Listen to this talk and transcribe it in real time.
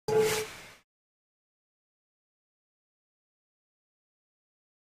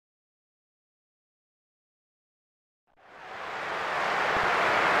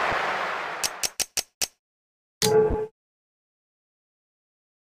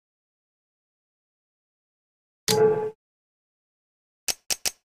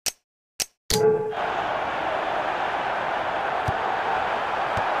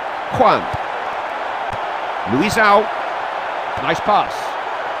Juan. Luisao. Nice pass.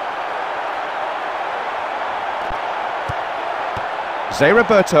 Zé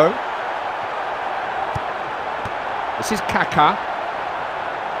Roberto. This is Kaká.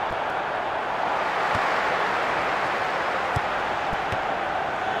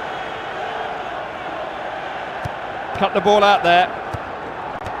 Cut the ball out there.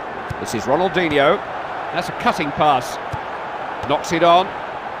 This is Ronaldinho. That's a cutting pass. Knocks it on.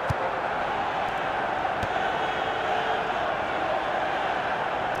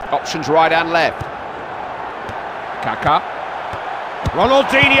 Options right and left. Kaká.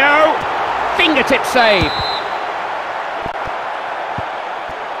 Ronaldinho! Fingertip save.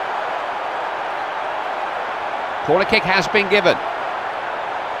 Corner kick has been given.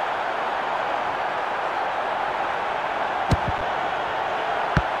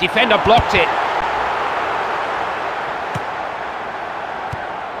 Defender blocked it.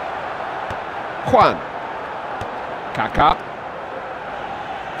 Juan. Kaká.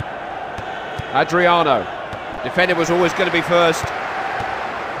 Adriano. Defender was always going to be first.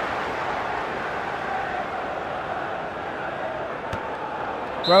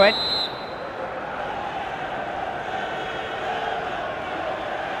 Throw it.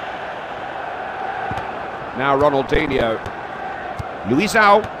 Now Ronaldinho.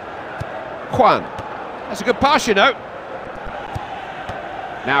 Luisao. Juan. That's a good pass, you know.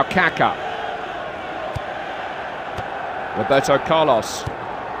 Now Kaká. Roberto Carlos.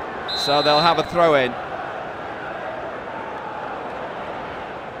 So they'll have a throw-in.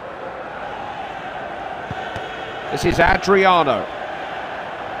 This is Adriano.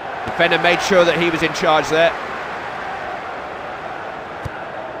 Defender made sure that he was in charge there.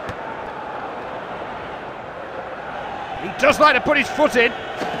 He does like to put his foot in.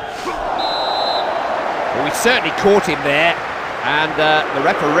 Well, we certainly caught him there. And the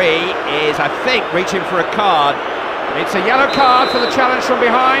referee is, I think, reaching for a card. It's a yellow card for the challenge from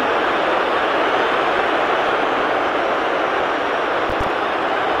behind.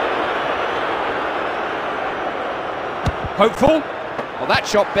 Hopeful. Well, that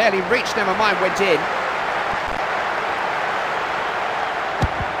shot barely reached, never mind, went in.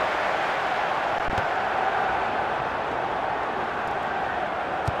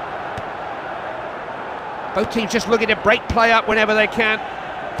 Both teams just looking to break play up whenever they can.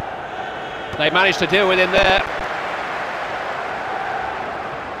 They managed to deal with him there.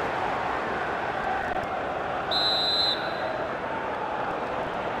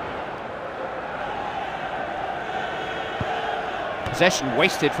 Possession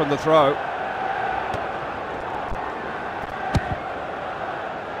wasted from the throw.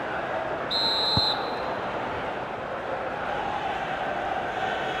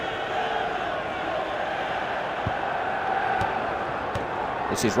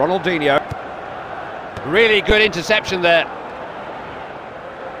 This is Ronaldinho. Really good interception there.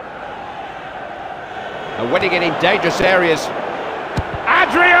 And winning it in dangerous areas.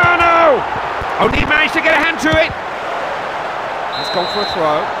 Adriano! Only managed to get a hand to it. He's gone for a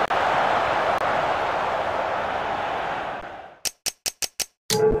throw.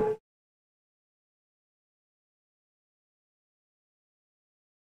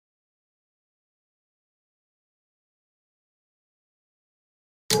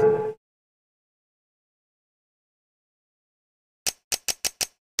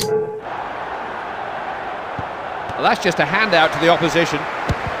 Well, that's just a handout to the opposition.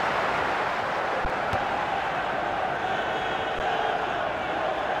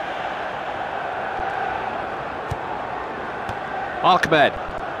 Ahmed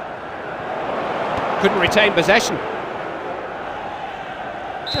couldn't retain possession.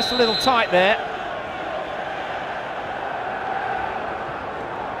 Just a little tight there.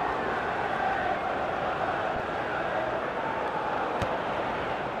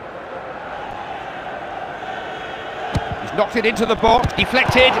 He's knocked it into the box,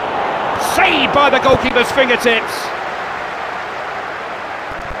 deflected, saved by the goalkeeper's fingertips.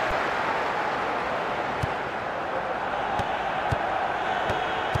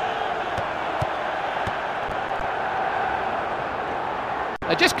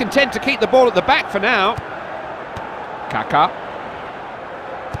 They're just content to keep the ball at the back for now. Kaká.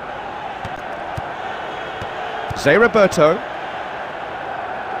 Zé Roberto.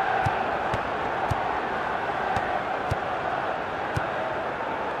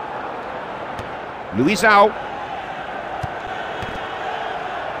 Luisao.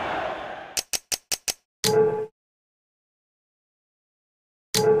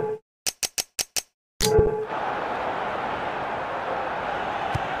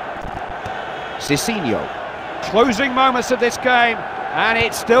 Cicinho. Closing moments of this game. And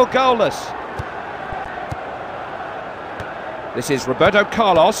it's still goalless. This is Roberto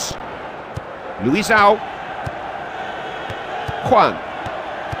Carlos. Luisao. Juan.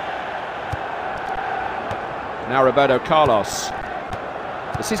 Now Roberto Carlos.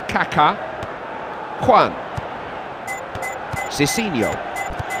 This is Kaká. Juan. Cicinho.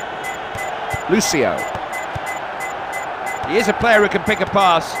 Lucio. He is a player who can pick a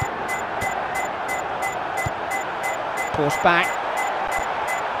pass. Force back.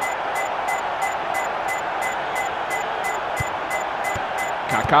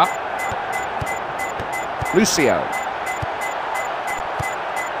 Kaká. Lucio.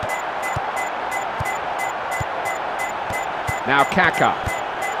 Now Kaká.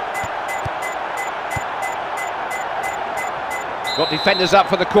 Got defenders up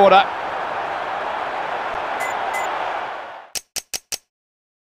for the corner.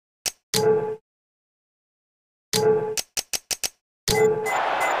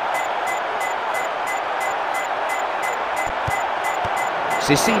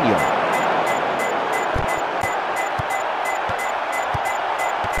 Cicinho.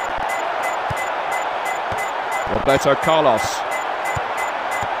 Roberto Carlos.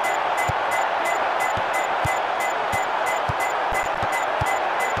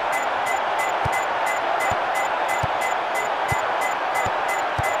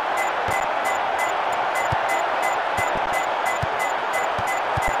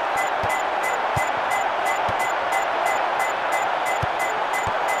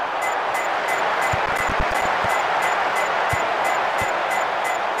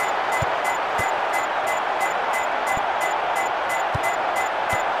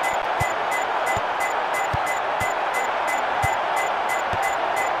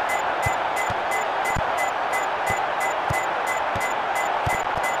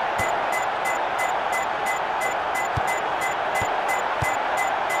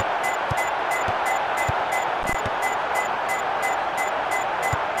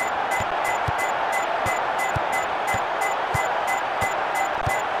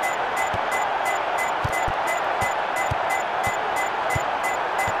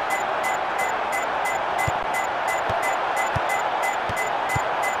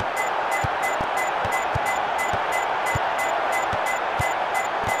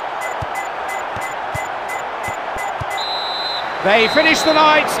 They finished the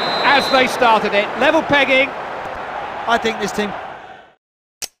night as they started it. Level pegging. I think this team...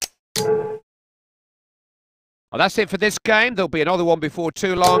 Well, that's it for this game. There'll be another one before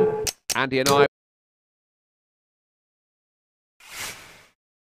too long. Andy and I...